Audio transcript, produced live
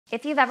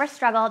If you've ever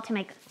struggled to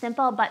make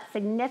simple but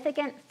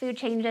significant food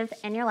changes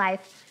in your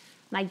life,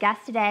 my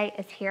guest today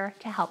is here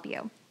to help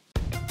you.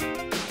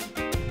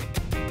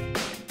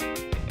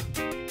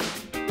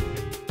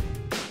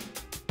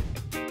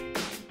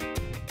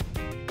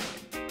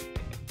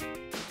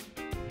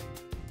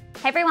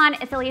 Hey everyone,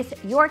 it's Elise,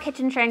 your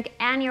kitchen shrink,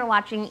 and you're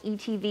watching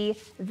ETV,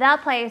 the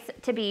place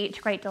to be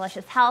to create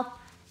delicious health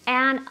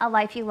and a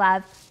life you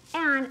love.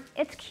 And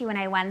it's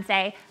Q&A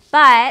Wednesday,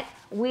 but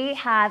we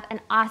have an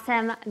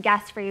awesome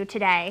guest for you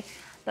today.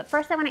 But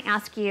first I want to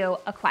ask you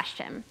a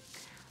question.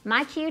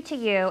 My cue to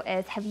you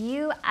is, have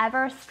you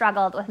ever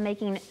struggled with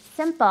making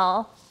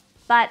simple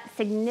but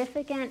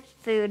significant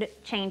food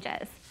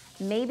changes?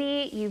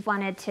 Maybe you've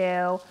wanted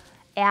to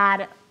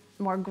add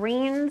more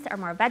greens or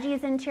more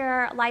veggies into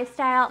your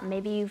lifestyle.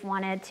 Maybe you've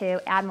wanted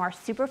to add more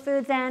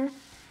superfoods in.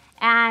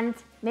 And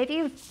maybe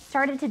you've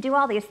started to do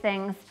all these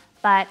things,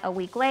 but a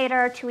week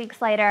later, 2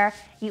 weeks later,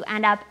 you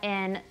end up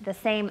in the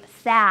same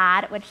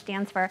S.A.D, which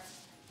stands for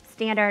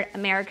Standard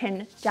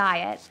American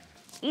Diet,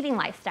 eating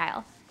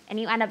lifestyle. And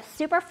you end up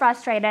super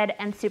frustrated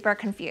and super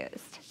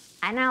confused.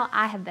 I know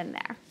I have been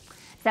there.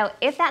 So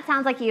if that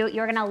sounds like you,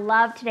 you're gonna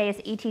love today's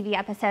ETV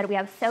episode. We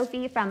have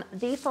Sophie from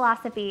The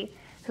Philosophie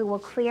who will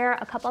clear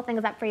a couple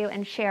things up for you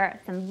and share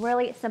some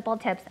really simple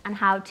tips on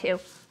how to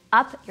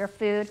up your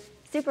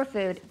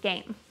superfood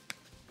game.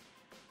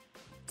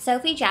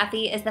 Sophie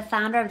Jaffe is the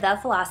founder of The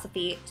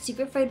Philosophie,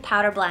 superfood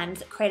powder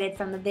blends created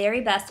from the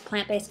very best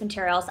plant-based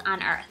materials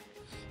on earth.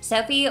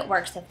 Sophie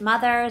works with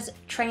mothers,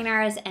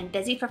 trainers, and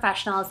busy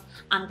professionals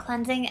on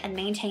cleansing and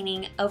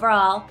maintaining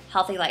overall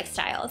healthy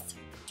lifestyles.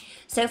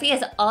 Sophie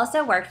has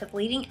also worked with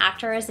leading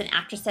actors and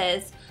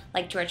actresses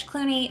like George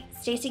Clooney,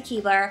 Stacy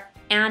Keibler,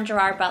 and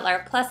Gerard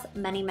Butler, plus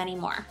many, many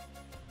more.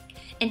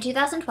 In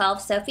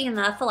 2012, Sophie and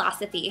The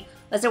Philosophie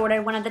was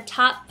awarded one of the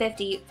top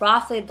 50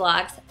 raw food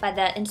blogs by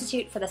the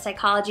Institute for the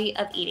Psychology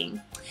of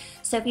Eating.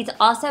 Sophie's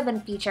also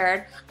been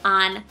featured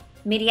on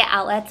media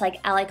outlets like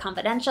LA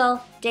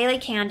Confidential, Daily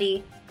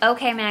Candy,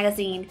 OK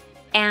Magazine,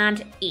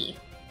 and E!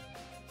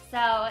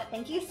 So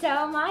thank you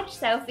so much,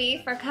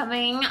 Sophie, for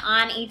coming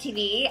on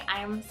ETV.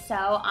 I'm so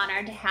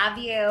honored to have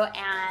you,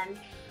 and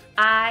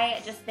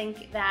I just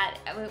think that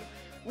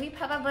we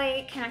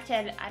probably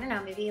connected, I don't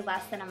know, maybe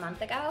less than a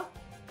month ago.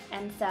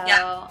 And so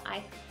yeah.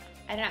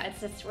 I don't know, it's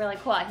just really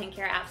cool. I think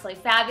you're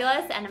absolutely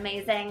fabulous and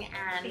amazing,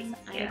 and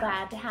I'm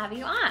glad to have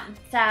you on.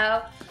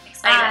 So,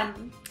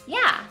 excited.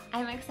 Yeah,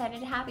 I'm excited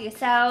to have you.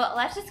 So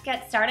let's just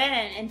get started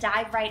and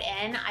dive right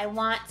in. I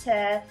want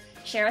to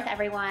share with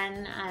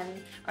everyone,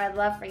 or I'd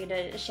love for you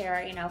to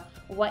share,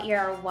 what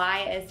your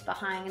why is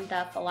behind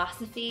The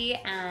Philosophie,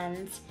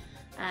 and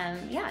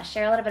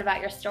share a little bit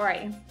about your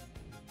story.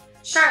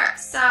 Sure.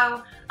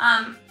 So,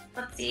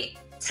 let's see.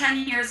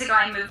 10 years ago,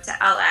 I moved to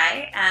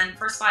LA, and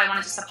first of all, I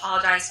want to just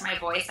apologize for my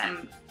voice.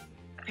 I'm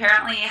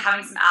apparently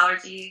having some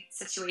allergy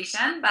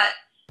situation, but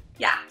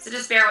yeah, so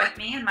just bear with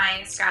me and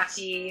my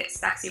scratchy,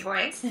 sexy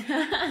voice.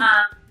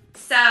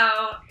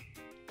 So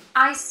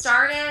I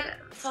started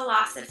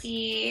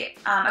Philosophie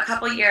a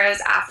couple years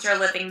after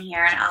living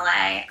here in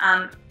LA.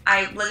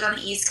 I lived on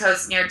the East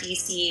Coast near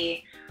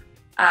DC.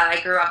 I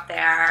grew up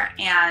there,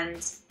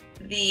 and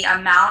the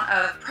amount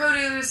of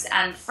produce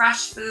and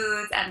fresh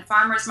foods and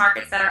farmers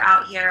markets that are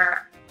out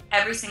here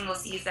every single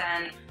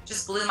season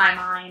just blew my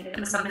mind. It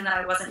was something that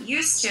I wasn't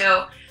used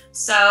to.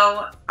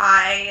 So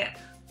I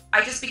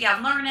just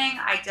began learning.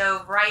 I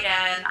dove right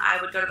in. I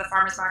would go to the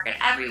farmers market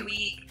every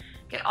week,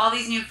 get all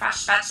these new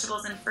fresh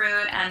vegetables and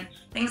fruit and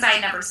things I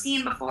had never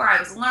seen before. I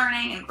was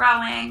learning and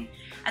growing.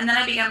 And then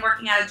I began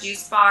working at a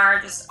juice bar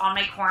just on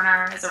my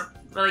corner. It's a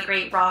really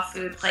great raw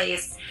food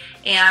place.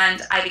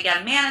 And I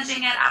began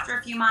managing it after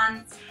a few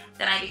months.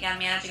 Then I began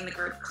managing the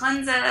group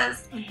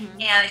cleanses.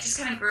 And it just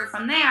kind of grew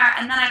from there.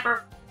 And then I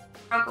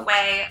broke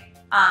away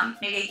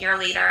maybe a year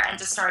later and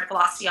just started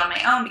Philosophie on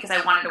my own because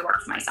I wanted to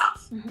work for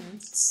myself.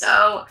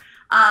 So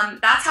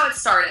that's how it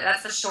started.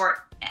 That's the short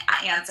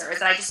answer, is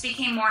that I just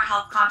became more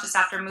health conscious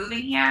after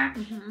moving here,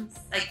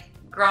 like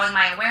growing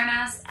my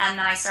awareness. And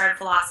then I started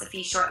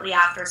Philosophie shortly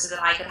after so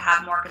that I could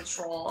have more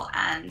control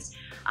and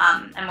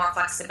more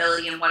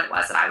flexibility in what it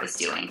was that I was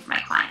doing for my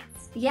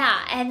clients. Yeah,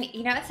 and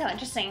it's so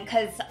interesting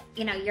because,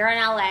 you're in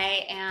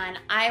LA and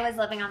I was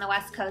living on the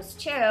West Coast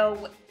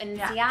too, in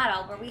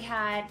Seattle, where we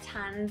had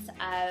tons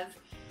of,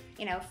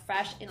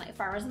 fresh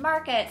farmers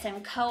markets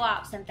and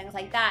co-ops and things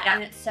like that.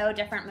 And it's so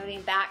different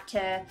moving back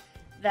to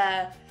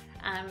the,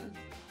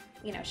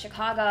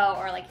 Chicago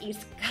or like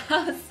East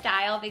Coast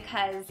style,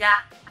 because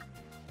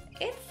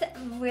it's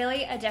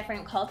really a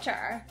different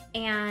culture.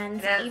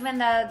 And even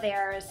though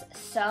there's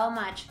so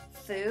much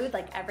food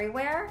like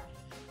everywhere,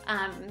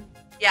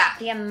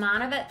 the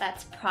amount of it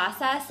that's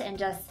processed and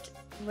just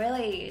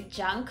really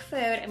junk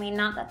food. I mean,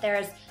 not that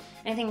there's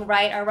anything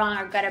right or wrong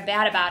or good or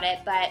bad about it,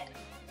 but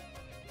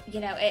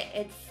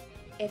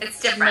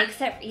it's different.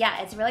 Makes it,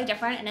 it's really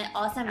different, and it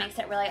also makes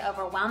it really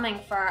overwhelming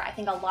for, I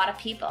think, a lot of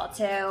people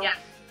to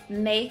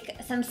make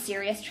some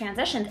serious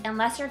transitions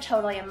unless you're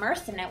totally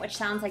immersed in it, which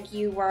sounds like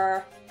you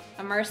were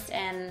immersed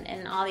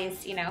in all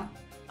these,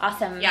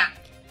 awesome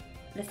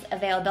this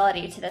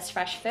availability to this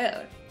fresh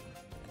food.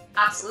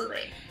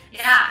 Absolutely.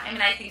 Yeah. I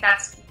mean, I think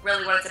that's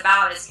really what it's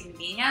about, is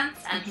convenience,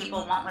 and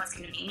people want what's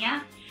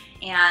convenient.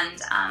 And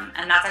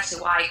that's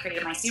actually why I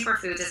created my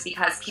Superfoods, is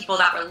because people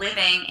that were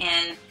living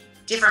in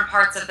different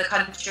parts of the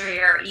country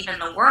or even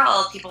the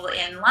world, people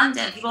in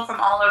London, people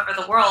from all over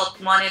the world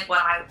wanted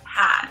what I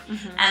had.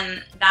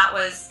 And that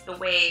was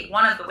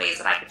one of the ways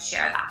that I could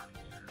share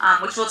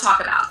that, which we'll talk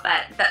about.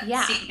 But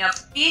speaking of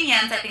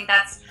convenience, I think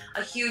that's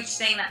a huge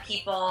thing that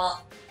people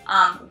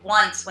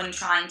want when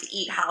trying to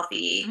eat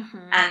healthy.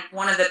 And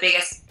one of the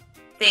biggest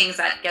things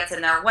that gets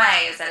in their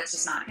way is that it's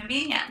just not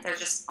convenient. There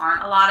just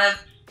aren't a lot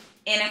of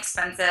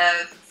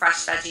inexpensive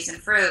fresh veggies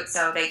and fruit,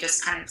 so they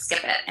just kind of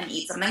skip it and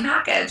eat something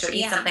packaged or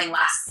eat something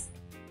less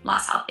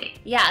healthy.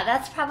 Yeah,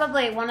 that's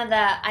probably one of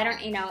the,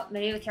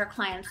 maybe with your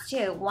clients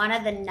too, one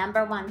of the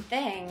number one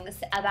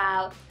things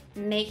about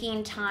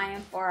making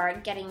time for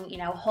getting,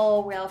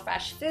 whole, real,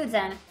 fresh foods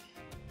in,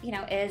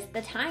 is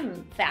the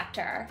time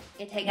factor.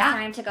 It takes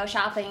time to go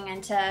shopping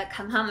and to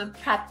come home and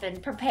prep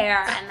and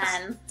prepare and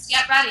then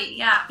get ready.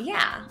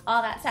 Yeah,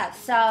 all that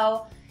stuff.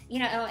 So,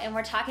 and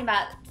we're talking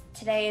about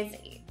today's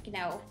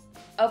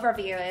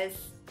overview is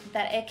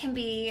that it can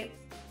be,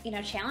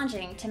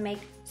 challenging to make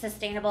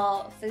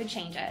sustainable food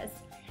changes.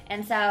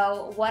 And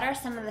so what are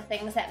some of the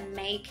things that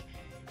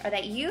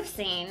that you've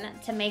seen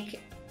to make,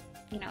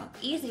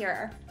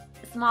 easier,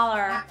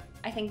 smaller?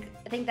 I think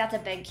that's a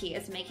big key,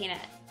 is making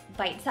it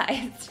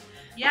bite-sized.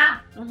 Yeah.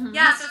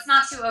 Yeah. So it's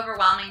not too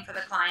overwhelming for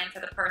the client, for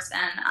the person.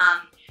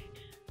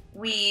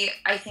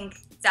 I think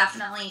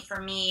definitely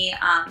for me,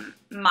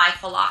 my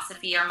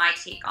philosophy or my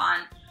take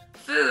on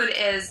food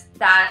is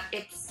that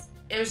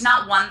there's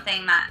not one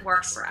thing that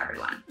works for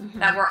everyone,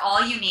 that we're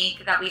all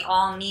unique, that we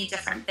all need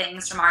different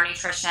things from our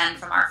nutrition,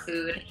 from our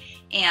food,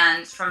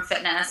 and from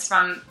fitness,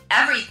 from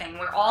everything.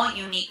 We're all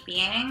unique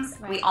beings.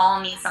 Right. We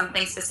all need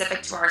something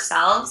specific to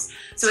ourselves.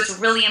 So it's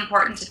really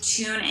important to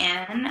tune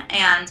in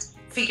and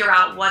figure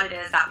out what it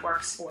is that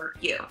works for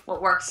you,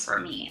 what works for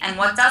me, and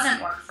what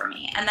doesn't work for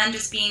me. And then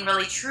just being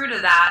really true to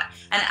that.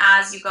 And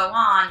as you go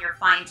on, you're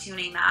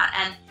fine-tuning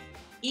that. And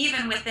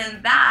even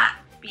within that,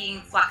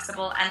 being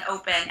flexible and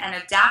open and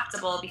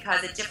adaptable,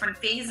 because at different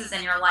phases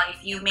in your life,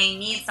 you may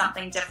need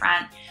something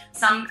different.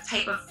 Some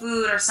type of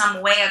food or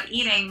some way of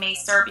eating may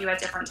serve you at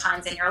different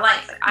times in your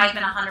life. Like, I've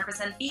been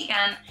 100%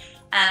 vegan,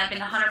 and I've been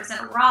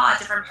 100% raw at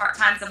different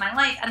times of my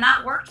life, and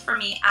that worked for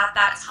me at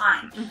that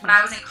time. When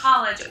I was in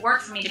college, it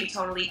worked for me to be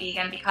totally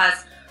vegan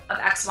because of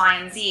X, Y,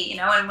 and Z,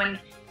 and when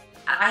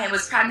I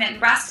was pregnant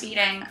and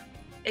breastfeeding,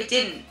 it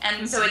didn't.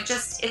 And so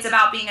it's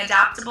about being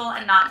adaptable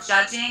and not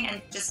judging,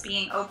 and just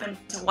being open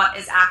to what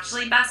is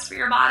actually best for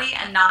your body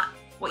and not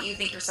what you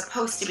think you're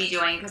supposed to be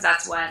doing because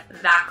that's what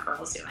that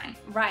girl's doing.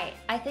 Right.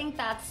 I think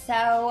that's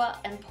so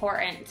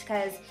important,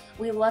 because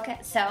we look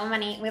so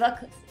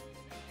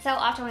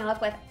often we look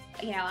with,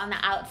 on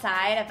the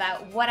outside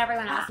about what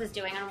everyone else is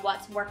doing and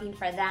what's working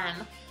for them.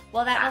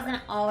 Well, that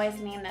doesn't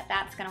always mean that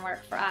that's going to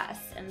work for us.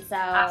 And so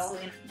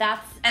absolutely.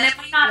 And it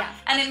might not,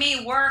 and it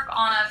may work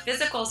on a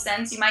physical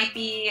sense. You might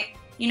be,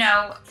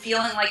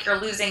 feeling like you're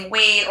losing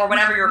weight or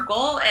whatever your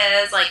goal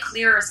is, like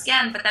clearer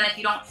skin. But then if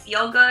you don't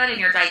feel good and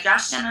your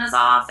digestion is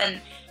off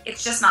and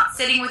it's just not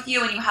sitting with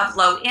you and you have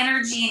low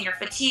energy and you're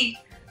fatigued,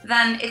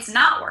 then it's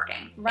not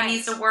working. Right. It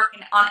needs to work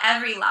on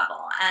every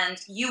level, and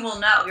you will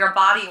know. Your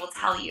body will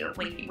tell you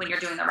when you're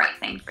doing the right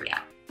thing for you.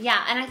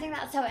 Yeah, and I think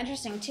that's so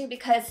interesting too,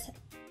 because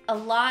a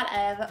lot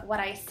of what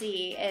I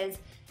see is,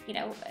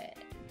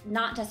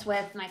 not just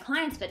with my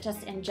clients, but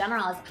just in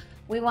general, is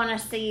we want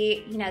to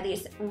see,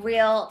 these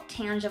real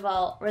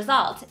tangible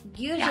results,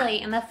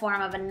 usually in the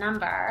form of a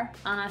number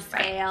on a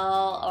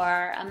scale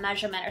or a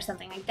measurement or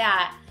something like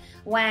that,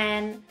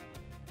 when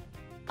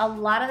a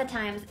lot of the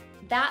times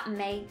that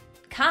may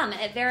come,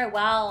 it very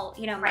well,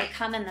 might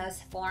come in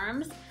those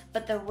forms,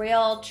 but the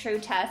real true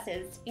test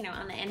is,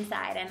 on the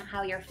inside and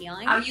how you're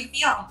feeling. How you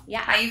feel.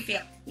 Yeah. How you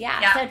feel.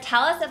 Yeah. So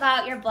tell us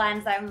about your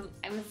blends. I'm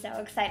so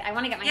excited. I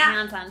want to get my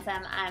hands on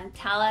some.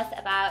 Tell us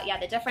about,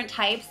 the different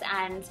types.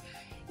 And,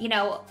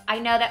 I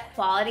know that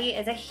quality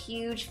is a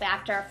huge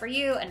factor for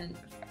you, and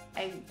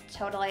I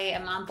totally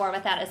am on board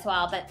with that as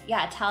well. But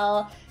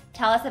tell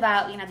us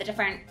about, the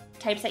different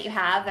types that you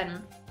have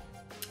and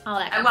all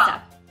that good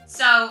stuff.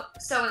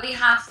 So we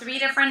have 3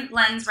 different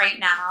blends right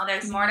now.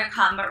 There's more to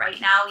come, but right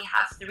now we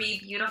have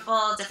 3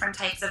 beautiful different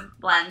types of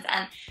blends.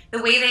 And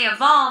the way they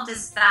evolved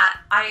is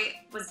that I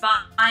was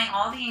buying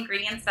all the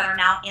ingredients that are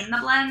now in the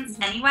blends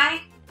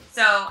anyway.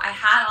 So I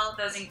had all of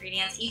those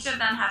ingredients. Each of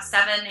them have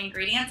 7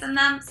 ingredients in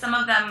them. Some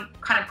of them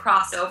kind of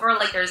cross over,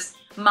 like there's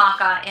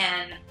maca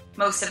in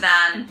most of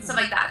them, stuff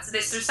like that. So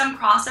there's some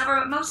crossover,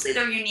 but mostly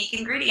they're unique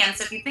ingredients.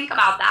 So if you think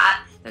about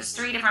that, there's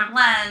 3 different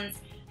blends,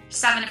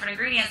 7 different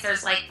ingredients.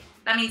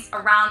 That means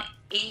around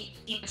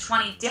 18 to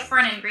 20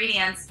 different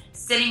ingredients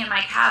sitting in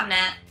my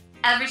cabinet.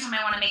 Every time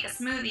I want to make a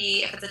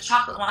smoothie, if it's a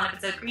chocolate one, if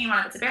it's a green one,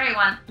 if it's a berry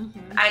one,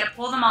 I had to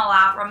pull them all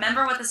out,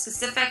 remember what the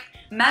specific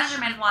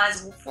measurement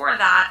was for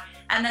that,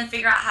 and then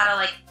figure out how to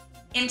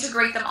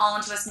integrate them all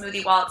into a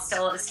smoothie while it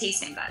still is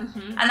tasting good.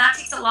 And that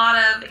takes a lot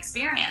of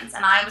experience.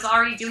 And I was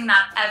already doing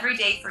that every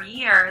day for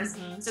years.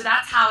 So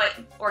that's how it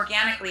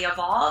organically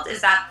evolved,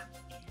 is that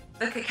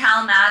the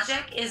Cacao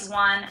Magic is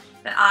one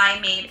that I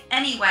made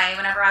anyway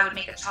whenever I would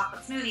make a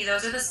chocolate smoothie.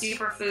 Those are the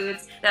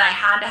superfoods that I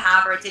had to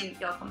have or it didn't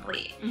feel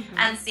complete.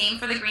 And same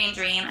for the Green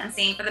Dream and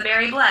same for the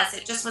Berry Bliss.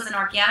 It just was an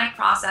organic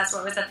process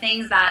where it was the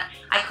things that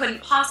I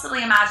couldn't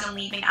possibly imagine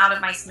leaving out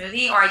of my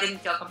smoothie or I didn't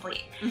feel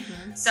complete.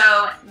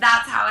 So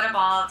that's how it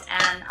evolved.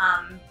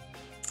 And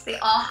they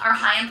all are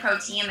high in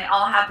protein. They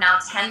all have now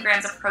 10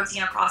 grams of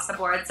protein across the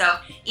board. So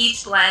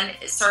each blend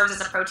serves as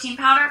a protein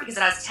powder because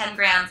it has 10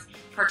 grams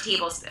per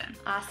tablespoon.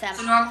 Awesome.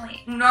 So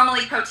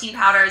normally protein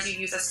powders, you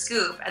use a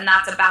scoop, and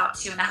that's about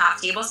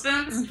 2.5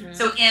 tablespoons.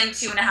 So in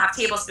 2.5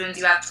 tablespoons,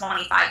 you have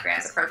 25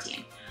 grams of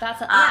protein.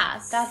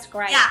 That's that's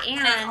great. Yeah, and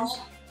it's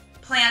all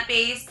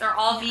plant-based. They're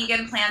all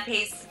vegan,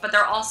 plant-based, but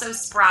they're also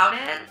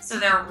sprouted, so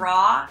they're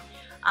raw.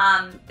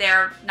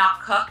 They're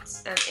not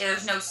cooked.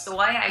 There's no soy.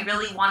 I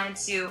really wanted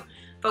to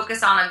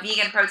focus on a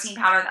vegan protein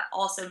powder that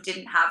also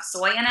didn't have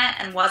soy in it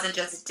and wasn't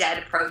just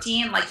dead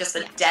protein, like just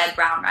a dead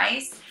brown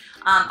rice.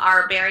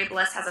 Our Berry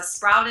Bliss has a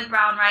sprouted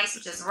brown rice,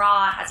 which is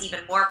raw, has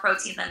even more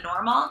protein than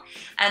normal.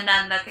 And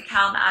then the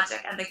Cacao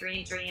Magic and the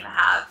Green Dream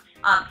have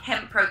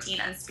hemp protein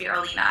and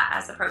spirulina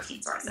as the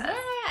protein sources. Yeah,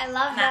 I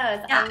love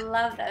those. I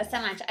love those so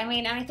much. I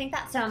mean, and I think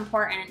that's so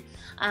important.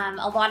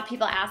 A lot of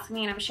people ask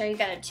me, and I'm sure you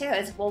get it too,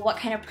 is, well, what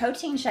kind of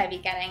protein should I be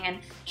getting? And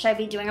should I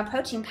be doing a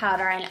protein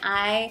powder? And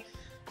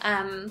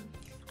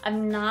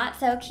I'm not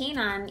so keen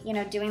on,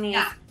 doing these,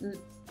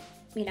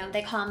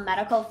 they call them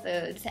medical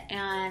foods,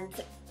 and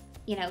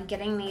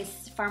getting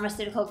these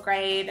pharmaceutical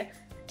grade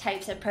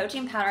types of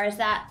protein powders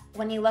that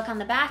when you look on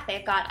the back,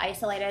 they've got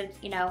isolated,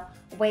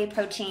 whey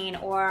protein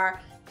or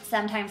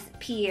sometimes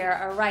pea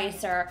or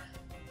rice, or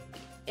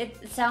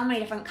it's so many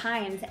different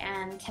kinds.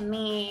 And to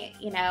me,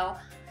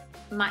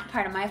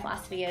 part of my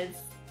philosophy is,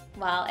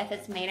 well, if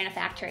it's made in a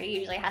factory, it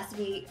usually has to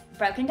be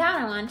broken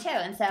down in one too.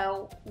 And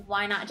so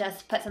why not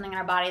just put something in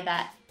our body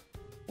that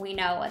we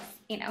know what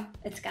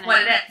it's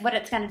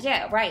gonna do,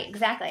 right?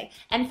 Exactly.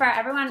 And for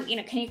everyone,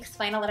 can you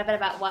explain a little bit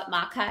about what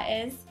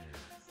maca is?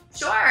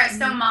 Sure.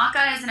 So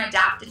maca is an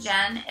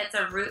adaptogen. It's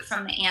a root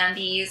from the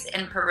Andes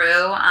in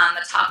Peru, on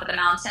the top of the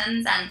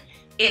mountains, and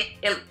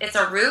it's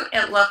a root.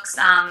 It looks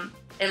kind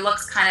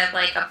of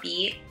like a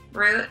beet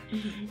root,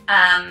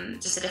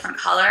 just a different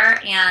color.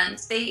 And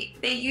they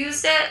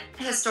used it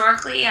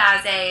historically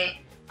as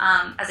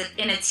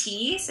in a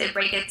tea. So they'd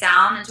break it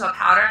down into a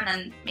powder and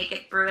then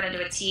brew it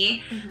into a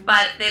tea.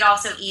 But they'd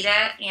also eat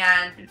it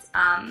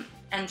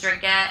and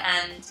drink it,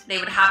 and they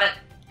would have it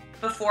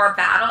before a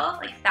battle,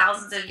 like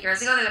thousands of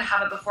years ago. They would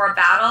have it before a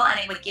battle, and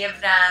it would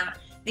give them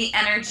the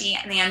energy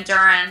and the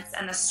endurance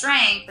and the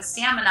strength, the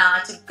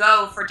stamina to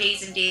go for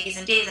days and days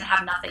and days and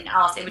have nothing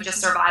else. They would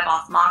just survive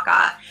off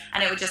maca,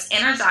 and it would just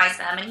energize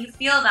them. And you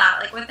feel that,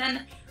 like,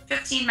 within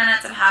 15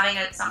 minutes of having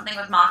something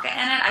with maca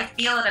in it, I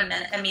feel it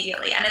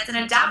immediately. And it's an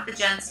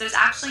adaptogen, so there's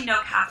actually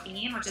no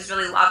caffeine, which is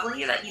really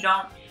lovely, that you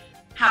don't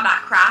have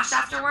that crash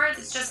afterwards.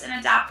 It's just an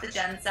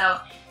adaptogen, so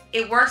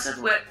it works with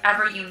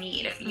whatever you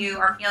need. If you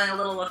are feeling a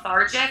little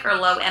lethargic or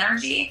low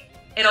energy,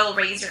 it'll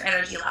raise your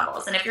energy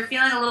levels. And if you're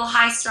feeling a little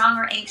high strung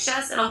or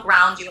anxious, it'll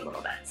ground you a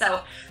little bit.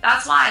 So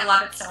that's why I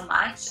love it so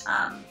much.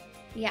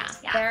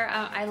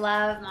 I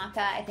love maca.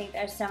 I think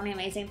there's so many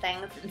amazing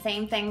things. And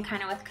same thing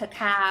kind of with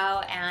cacao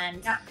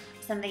and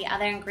some of the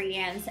other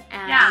ingredients.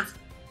 And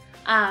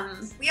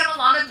we have a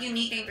lot of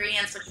unique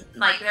ingredients, which,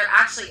 like, there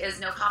actually is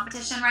no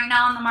competition right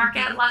now on the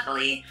market,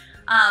 luckily.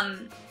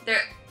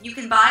 You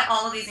can buy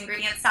all of these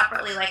ingredients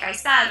separately, like I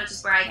said, which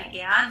is where I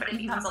began, but it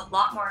becomes a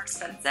lot more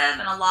expensive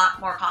and a lot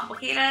more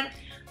complicated.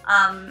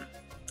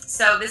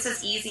 So this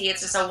is easy.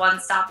 It's just a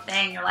one-stop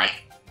thing. You're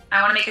like,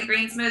 I want to make a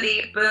green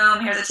smoothie.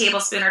 Boom, here's a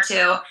tablespoon or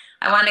two.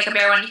 I want to make a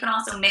berry one. You can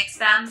also mix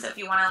them. So if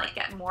you want to, like,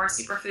 get more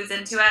superfoods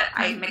into it,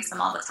 I mix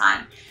them all the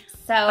time.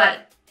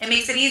 But it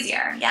makes it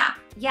easier. Yeah.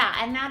 Yeah,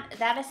 and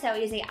that is so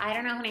easy. I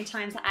don't know how many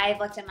times I've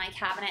looked in my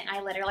cabinet and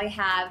I literally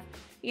have,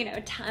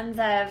 tons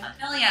of a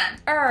million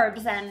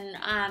herbs and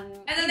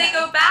then they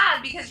go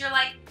bad because you're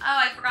like, oh,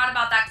 I forgot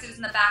about that because it was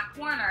in the back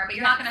corner, but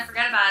you're not going to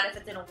forget about it if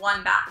it's in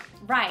one bag.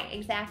 Right,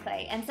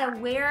 exactly. And so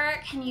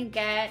where can you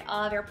get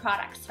all of your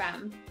products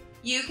from?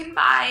 You can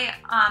buy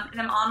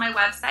them on my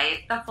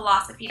website,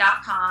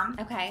 thephilosophy.com.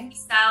 Okay. We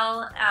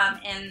sell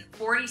in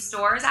 40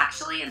 stores,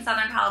 actually, in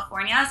Southern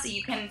California. So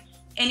you can,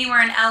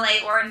 anywhere in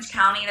LA, Orange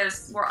County,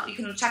 you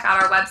can check out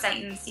our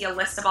website and see a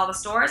list of all the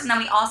stores. And then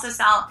we also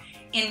sell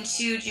in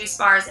 2 juice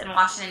bars in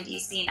Washington,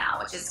 D.C. now,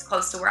 which is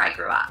close to where I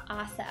grew up.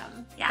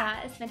 Awesome. Yeah.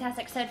 That is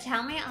fantastic. So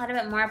tell me a little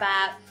bit more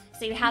about,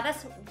 so you have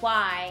this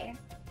why,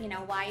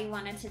 why you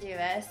wanted to do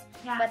this.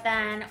 Yeah. But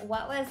then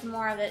what was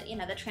more of the,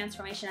 the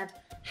transformation of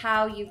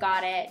how you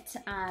got it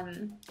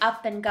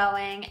up and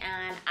going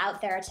and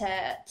out there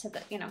to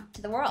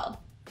the world?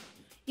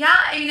 Yeah,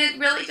 I mean, it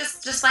really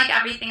just like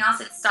everything else,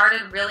 it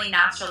started really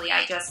naturally.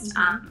 I just,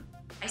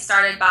 I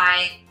started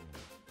by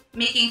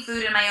making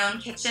food in my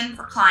own kitchen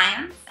for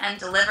clients and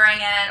delivering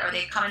it, or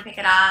they'd come and pick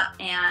it up,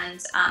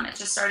 and it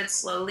just started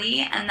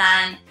slowly. And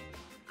then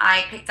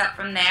I picked up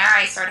from there.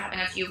 I started having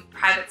a few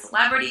private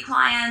celebrity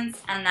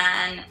clients, and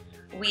then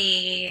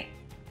we,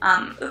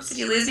 oops, did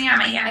you lose me or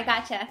am I here? I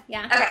gotcha,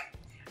 yeah. Okay.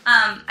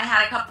 I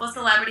had a couple of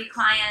celebrity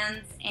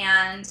clients,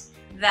 and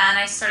then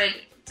I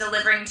started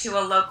delivering to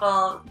a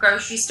local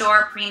grocery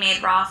store,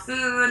 pre-made raw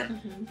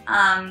food.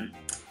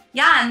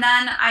 Yeah, and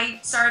then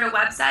I started a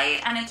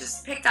website, and it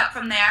just picked up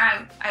from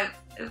there.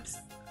 Oops.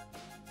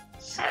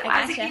 Shit,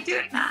 why does it keep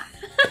doing that?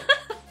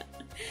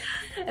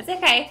 It's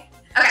okay.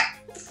 Okay.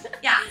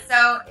 Yeah,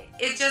 so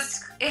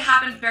it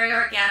happened very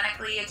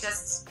organically. It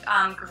just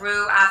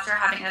grew after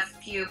having a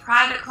few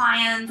private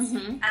clients,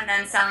 and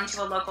then selling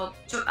to a local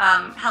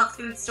health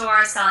food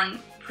store, selling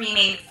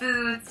pre-made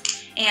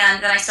foods,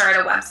 and then I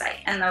started a website,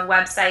 and the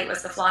website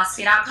was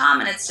Philosophie.com,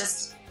 and it's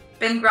just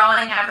been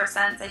growing ever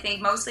since. I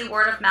think mostly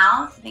word of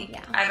mouth. I think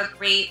I have a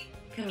great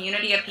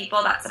community of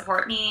people that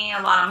support me,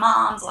 a lot of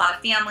moms, a lot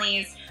of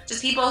families,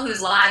 just people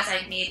whose lives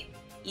I've made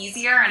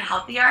easier and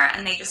healthier,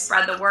 and they just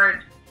spread the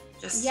word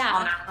just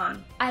on their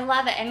own. I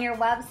love it, and your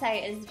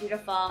website is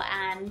beautiful,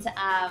 and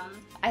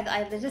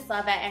I just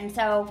love it. And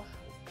so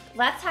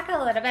let's talk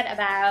a little bit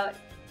about,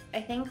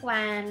 I think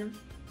when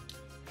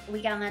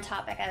we get on the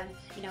topic of,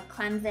 you know,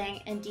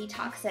 cleansing and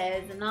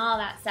detoxes and all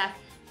that stuff,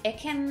 it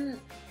can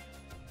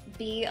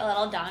be a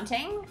little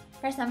daunting.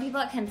 For some people,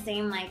 it can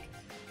seem like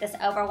this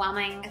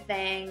overwhelming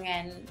thing,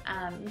 and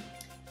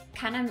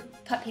kind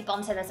of put people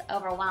into this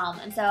overwhelm.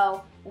 And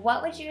so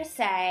what would you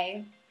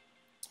say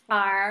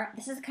are,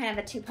 this is kind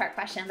of a two-part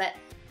question, but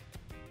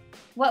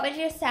what would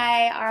you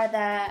say are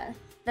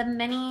the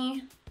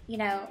many, you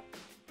know,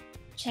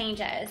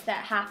 changes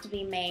that have to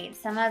be made?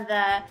 Some of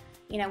the,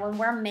 you know, when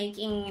we're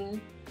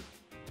making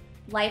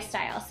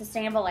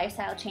sustainable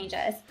lifestyle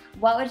changes,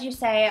 what would you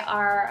say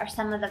are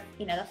some of the,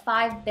 you know, the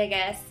 5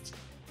 biggest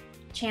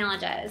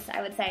challenges,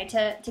 I would say,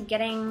 to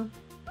getting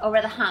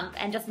over the hump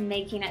and just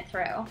making it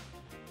through?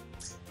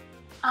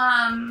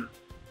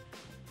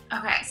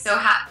 Okay, so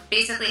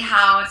basically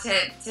how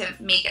to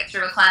make it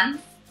through a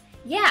cleanse?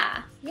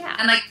 Yeah.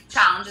 And like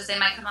challenges they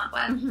might come up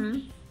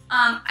with.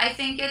 I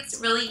think it's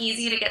really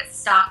easy to get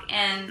stuck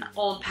in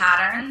old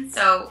patterns.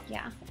 So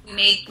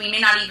we may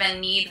not even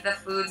need the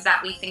foods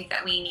that we think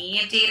that we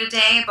need day to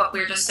day, but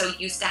we're just so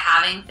used to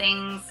having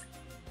things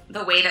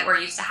the way that we're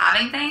used to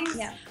having things.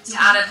 So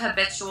out of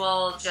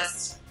habitual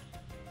just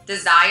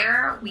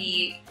desire,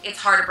 it's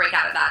hard to break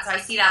out of that. So I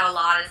see that a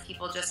lot as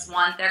people just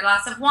want their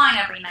glass of wine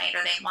every night,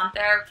 or they want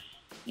their,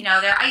 you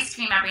know, their ice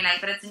cream every night,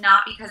 but it's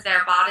not because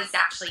their bodies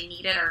actually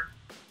need it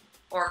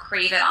or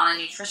crave it on a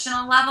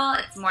nutritional level.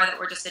 It's more that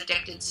we're just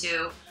addicted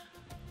to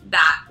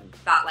that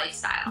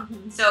lifestyle.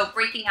 So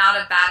breaking out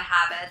of bad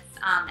habits,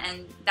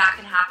 and that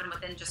can happen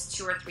within just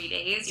 2 or 3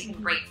 days. You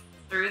can break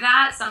through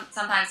that.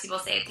 Sometimes people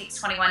say it takes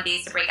 21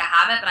 days to break a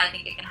habit, but I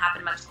think it can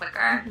happen much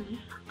quicker,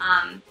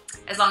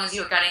 as long as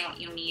you're getting what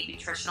you need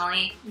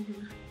nutritionally.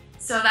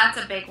 So that's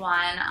a big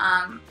one.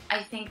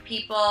 I think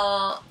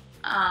people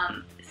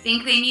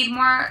think they need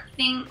more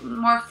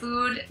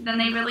food than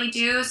they really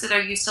do, so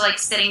they're used to like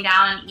sitting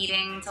down and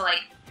eating to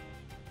like,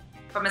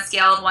 from a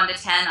scale of 1 to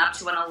 10 up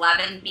to an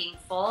 11 being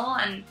full,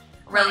 and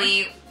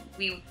really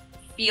we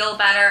feel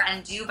better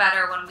and do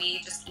better when we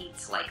just eat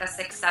like a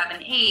 6,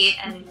 7, 8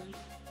 and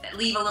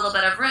leave a little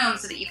bit of room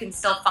so that you can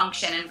still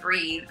function and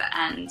breathe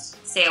and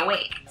stay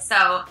awake.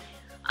 So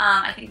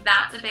I think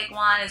that's a big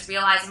one, is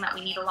realizing that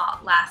we need a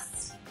lot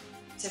less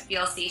to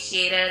feel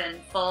satiated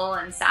and full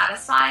and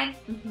satisfied.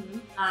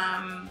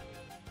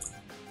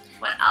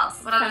 What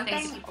else? What other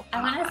things do people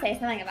I want to say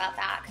something about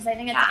that, because I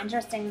think it's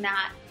interesting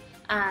that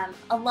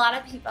a lot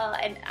of people,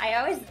 and I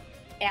always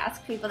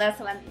ask people this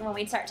when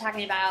we start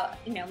talking about,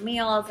 you know,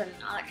 meals and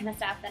all that kind of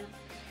stuff, and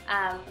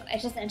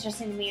it's just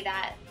interesting to me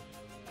that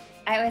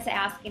I always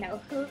ask, you know,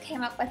 who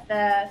came up with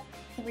the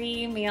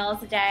 3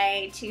 meals a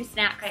day, 2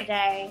 snacks a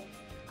day?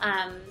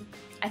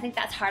 I think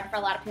that's hard for a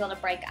lot of people to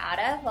break out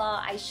of.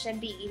 Well, I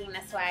should be eating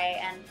this way,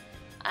 and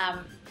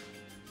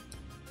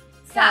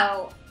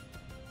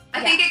I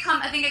think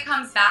it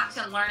comes back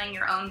to learning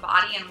your own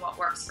body and what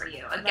works for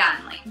you.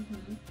 Again, like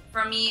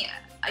for me,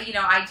 you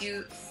know, I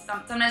do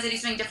sometimes I do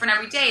something different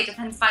every day. It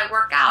depends if I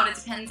work out. It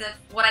depends if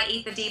what I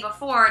ate the day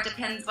before. It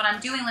depends what I'm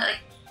doing. Like,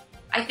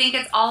 I think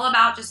it's all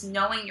about just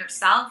knowing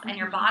yourself and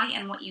your body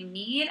and what you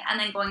need, and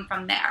then going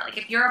from there. Like,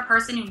 if you're a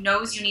person who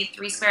knows you need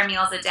 3 square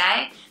meals a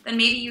day, then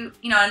maybe you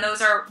know, and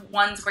those are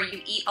ones where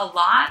you eat a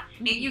lot,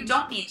 maybe you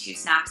don't need 2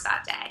 snacks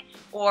that day.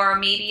 Or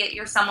maybe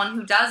you're someone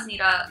who does need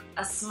a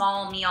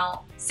small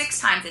meal 6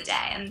 times a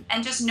day.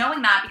 And just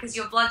knowing that, because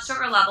you have blood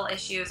sugar level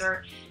issues,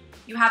 or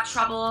you have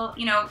trouble,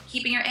 you know,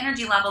 keeping your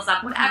energy levels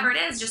up, whatever it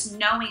is, just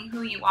knowing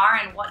who you are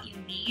and what you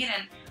need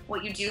and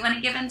what you do in a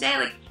given day.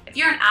 Like, if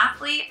you're an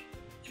athlete,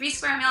 3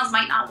 square meals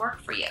might not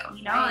work for you,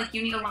 you know? Like,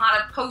 you need a lot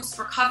of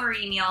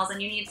post-recovery meals,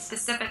 and you need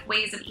specific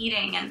ways of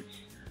eating. And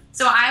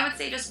so I would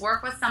say just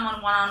work with someone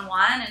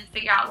one-on-one and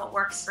figure out what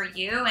works for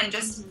you, and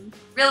just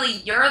really,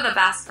 you're the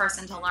best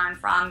person to learn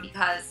from,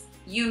 because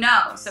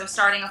So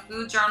starting a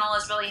food journal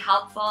is really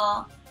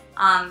helpful.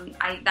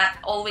 That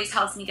always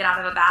helps me get out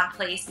of a bad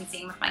place, and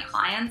same with my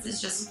clients,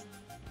 is just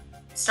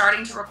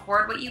starting to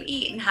record what you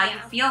eat and how you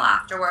feel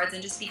afterwards,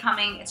 and just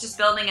it's just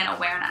building an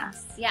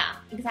awareness. Yeah,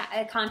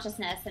 exactly.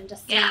 Consciousness, and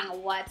just seeing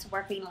what's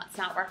working, what's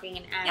not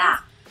working.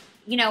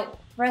 And,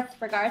 with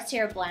regards to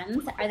your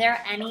blends, are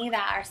there any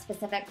that are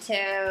specific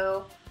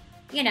to,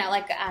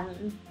 like,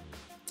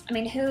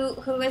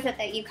 who is it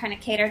that you kind of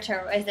cater to?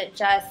 Or is it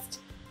just...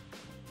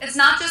 It's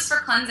not just for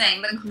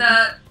cleansing.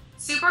 The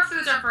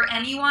superfoods are for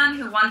anyone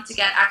who wants to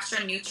get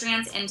extra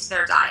nutrients into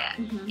their diet.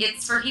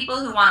 It's for people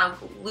who want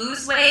to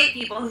lose weight,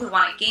 people who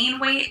want to gain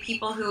weight,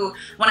 people who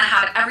want to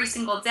have it every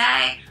single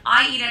day.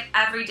 I eat it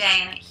every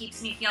day, and it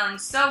keeps me feeling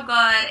so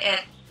good.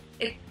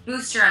 It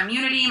boosts your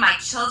immunity. My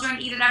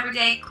children eat it every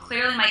day.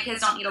 Clearly, my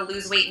kids don't need to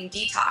lose weight and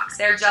detox.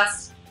 They're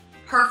just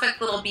perfect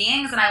little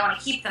beings, and I want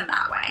to keep them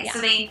that way. So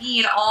they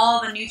need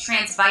all the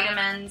nutrients,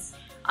 vitamins,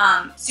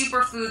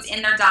 superfoods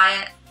in their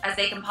diet as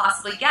they can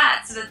possibly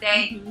get, so that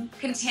they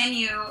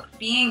continue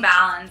being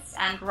balanced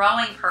and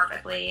growing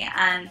perfectly.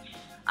 And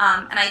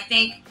I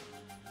think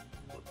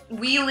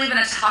we live in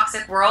a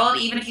toxic world.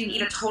 Even if you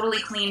eat a totally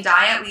clean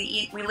diet,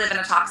 we live in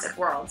a toxic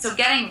world. So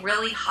getting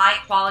really high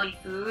quality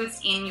foods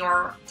in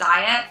your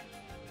diet,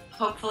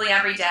 hopefully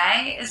every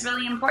day, is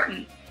really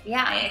important.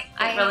 Yeah,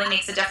 it really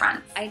makes a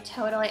difference. I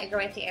totally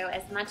agree with you.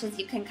 As much as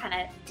you can kind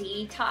of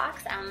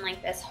detox on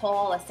like this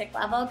holistic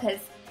level, because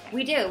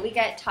we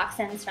get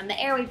toxins from the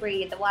air we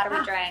breathe, the water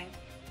we drink,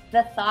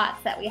 the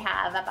thoughts that we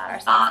have about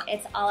ourselves.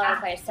 It's all over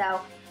the place.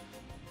 So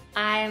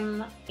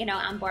I'm,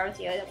 on board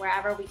with you.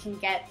 Wherever we can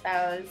get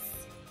those,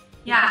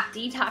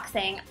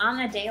 detoxing on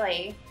the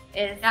daily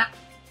is,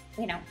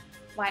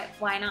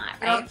 why not?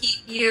 Right?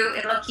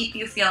 It'll keep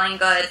you feeling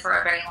good for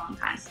a very long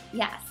time.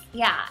 Yes.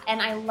 Yeah,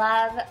 and I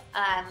love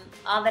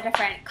all the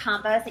different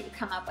combos that you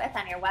come up with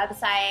on your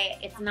website.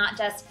 It's not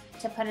just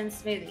to put in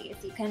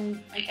smoothies. You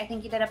can, I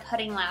think you did a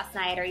pudding last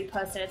night, or you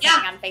posted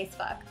something on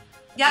Facebook.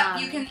 Yeah,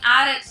 you can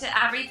add it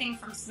to everything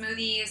from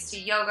smoothies to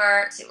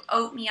yogurt to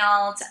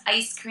oatmeal to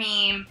ice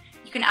cream.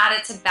 You can add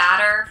it to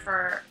batter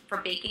for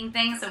baking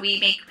things. So we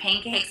make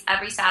pancakes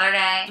every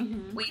Saturday.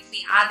 We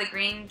add the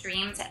green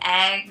dream to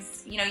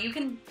eggs. You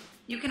can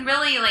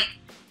really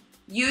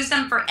use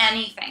them for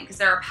anything because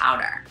they're a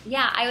powder.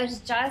 Yeah, I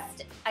just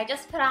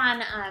put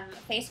on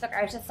Facebook.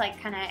 I was just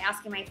kind of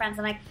asking my friends.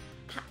 I'm like,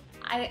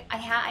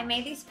 I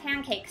made these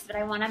pancakes, but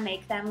I want to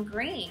make them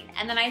green.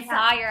 And then I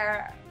saw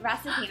your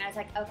recipe, and I was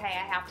like, okay,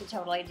 I have to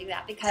totally do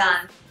that, because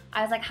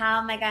I was like, how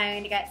am I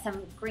going to get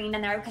some green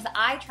in there? Because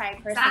I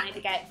tried personally to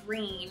get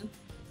green,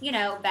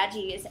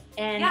 veggies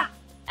in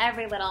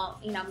every little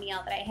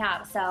meal that I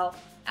have. So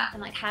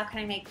I'm like, how can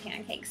I make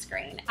pancakes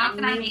green? How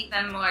can I make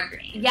them more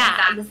green?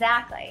 Yeah,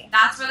 exactly.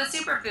 That's where the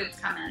superfoods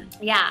come in.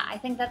 Yeah, I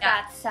think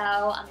that's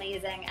so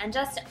amazing. And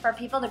just for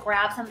people to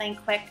grab something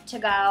quick to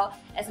go,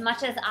 as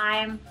much as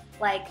I'm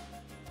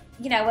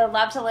would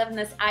love to live in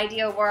this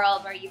ideal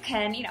world where you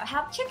can,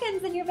 have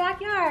chickens in your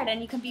backyard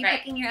and you can be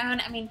picking your own.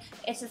 I mean,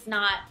 it's just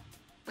not.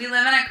 We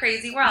live in a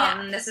crazy world,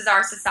 and this is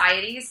our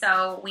society,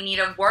 so we need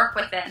to work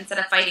with it instead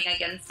of fighting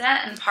against it.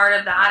 And part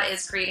of that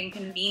is creating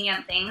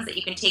convenient things that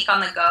you can take on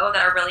the go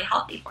that are really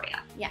healthy for you.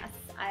 Yes,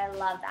 I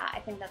love that. I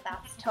think that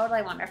that's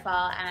totally wonderful,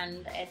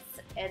 and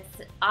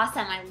it's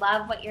awesome. I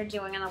love what you're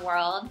doing in the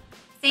world.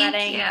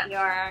 Thank you.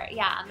 Your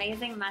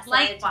amazing message.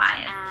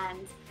 Likewise.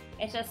 And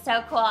it's just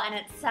so cool, and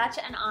it's such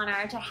an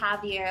honor to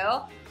have you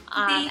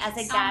as a guest. Thank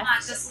you so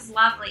much. This was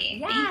lovely.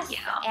 Yes. Thank you.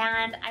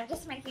 And I'm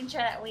just making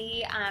sure that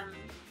we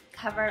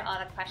covered all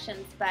the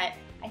questions, but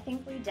I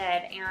think we did.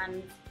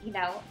 And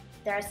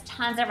there's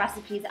tons of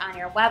recipes on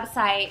your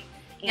website,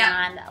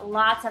 and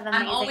lots of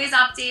amazing. I'm always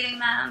updating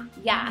them.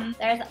 Yeah,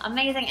 there's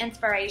amazing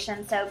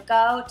inspiration. So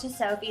go to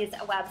Sophie's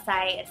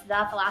website. It's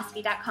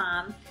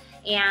thephilosophy.com,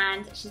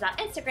 and she's on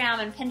Instagram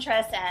and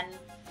Pinterest and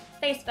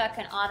Facebook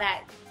and all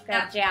that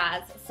good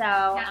jazz.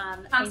 So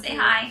come say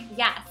hi.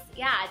 Yes,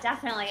 yeah,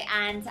 definitely.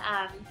 And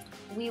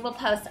we will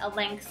post a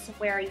link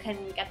where you can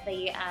get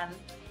the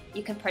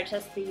you can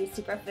purchase the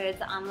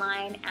superfoods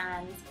online.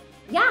 And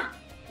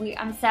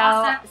I'm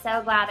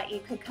so glad that you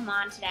could come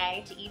on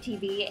today to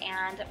ETV,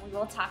 and we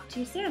will talk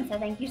to you soon. So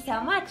thank you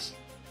so much.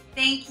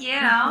 Thank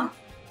you.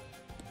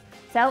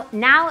 So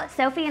now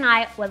Sophie and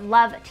I would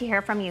love to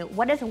hear from you.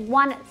 What is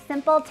one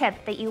simple tip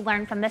that you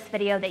learned from this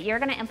video that you're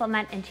going to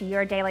implement into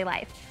your daily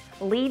life?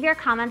 Leave your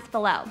comments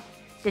below.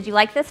 Did you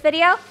like this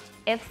video?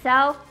 If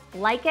so,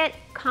 like it,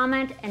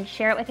 comment, and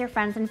share it with your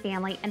friends and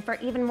family. And for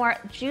even more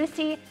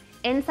juicy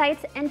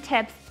insights and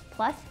tips,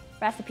 plus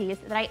recipes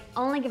that I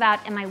only give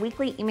out in my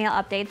weekly email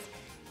updates,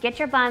 get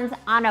your buns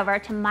on over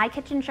to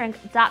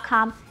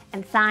mykitchenshrink.com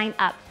and sign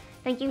up.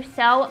 Thank you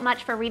so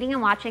much for reading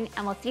and watching,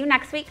 and we'll see you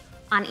next week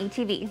on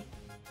ETV.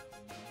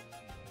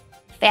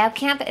 Fab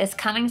Camp is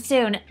coming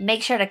soon.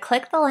 Make sure to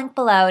click the link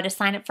below to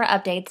sign up for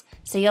updates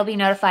so you'll be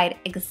notified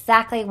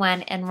exactly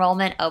when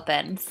enrollment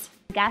opens.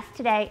 The guest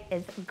today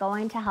is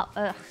going to help.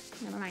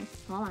 Never mind.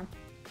 Hold on.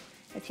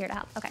 It's here to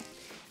help. Okay.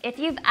 If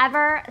you've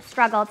ever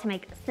struggled to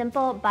make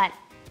simple but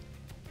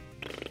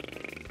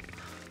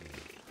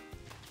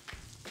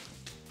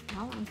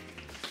long.